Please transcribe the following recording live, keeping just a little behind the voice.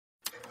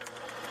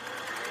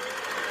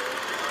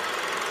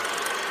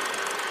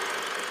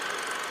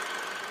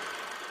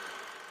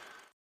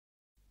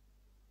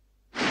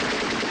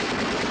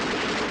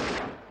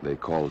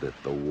called it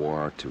the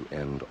war to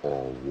end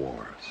all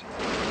wars.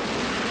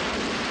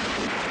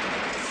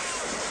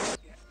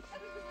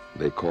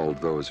 They called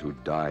those who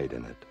died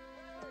in it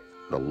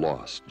the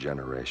lost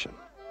generation.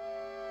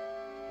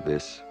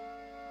 This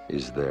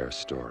is their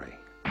story.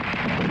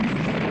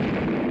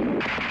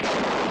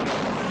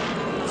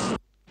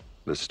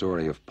 The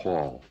story of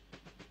Paul.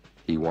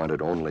 He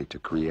wanted only to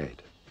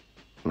create,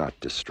 not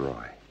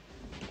destroy.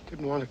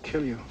 Didn't want to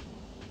kill you.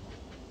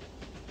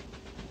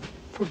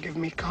 Forgive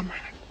me, comrade.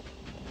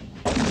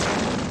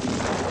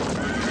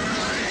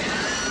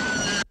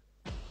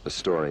 The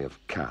story of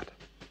Kat,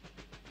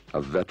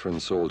 a veteran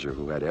soldier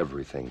who had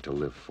everything to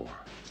live for.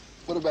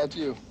 What about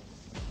you?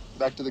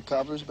 Back to the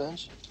cobbler's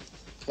bench?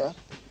 Kat?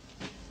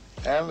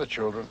 And the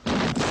children.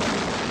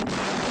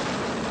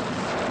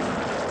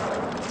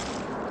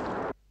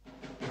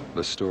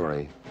 The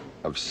story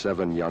of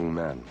 7 young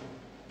men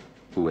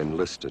who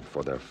enlisted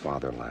for their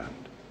fatherland.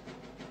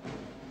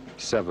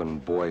 7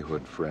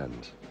 boyhood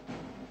friends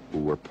who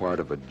were part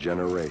of a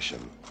generation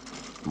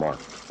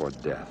marked for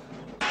death,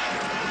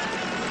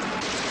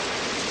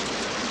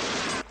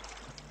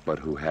 but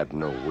who had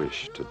no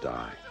wish to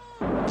die.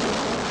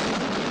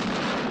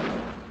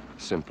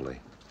 Simply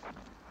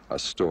a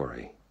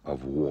story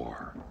of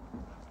war,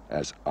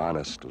 as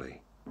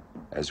honestly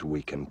as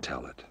we can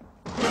tell it.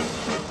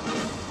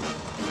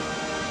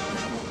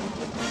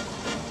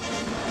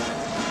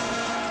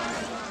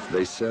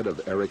 They said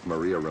of Erich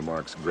Maria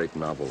Remarque's great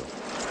novel,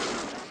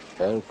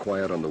 All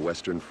Quiet on the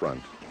Western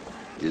Front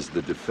is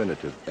the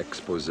definitive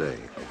expose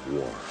of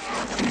war.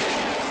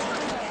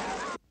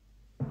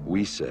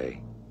 We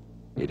say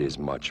it is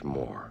much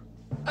more.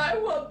 I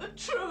want the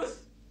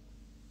truth.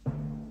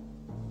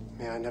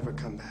 May I never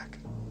come back.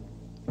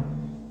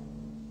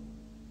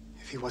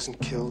 If he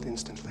wasn't killed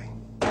instantly.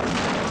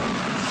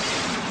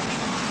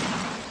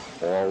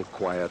 All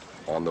Quiet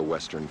on the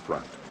Western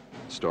Front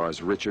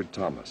stars Richard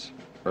Thomas,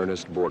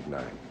 Ernest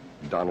Borgnine,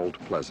 Donald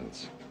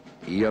Pleasance,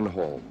 Ian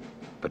Holm,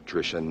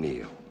 Patricia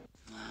Neal.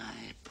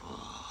 My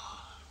Paul.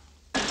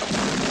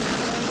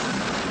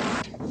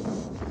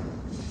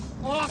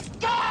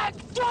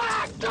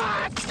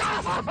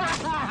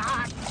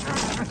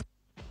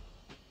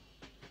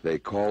 They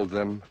called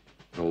them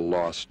the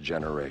Lost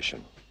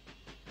Generation.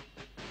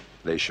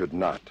 They should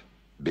not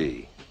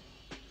be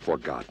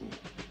forgotten.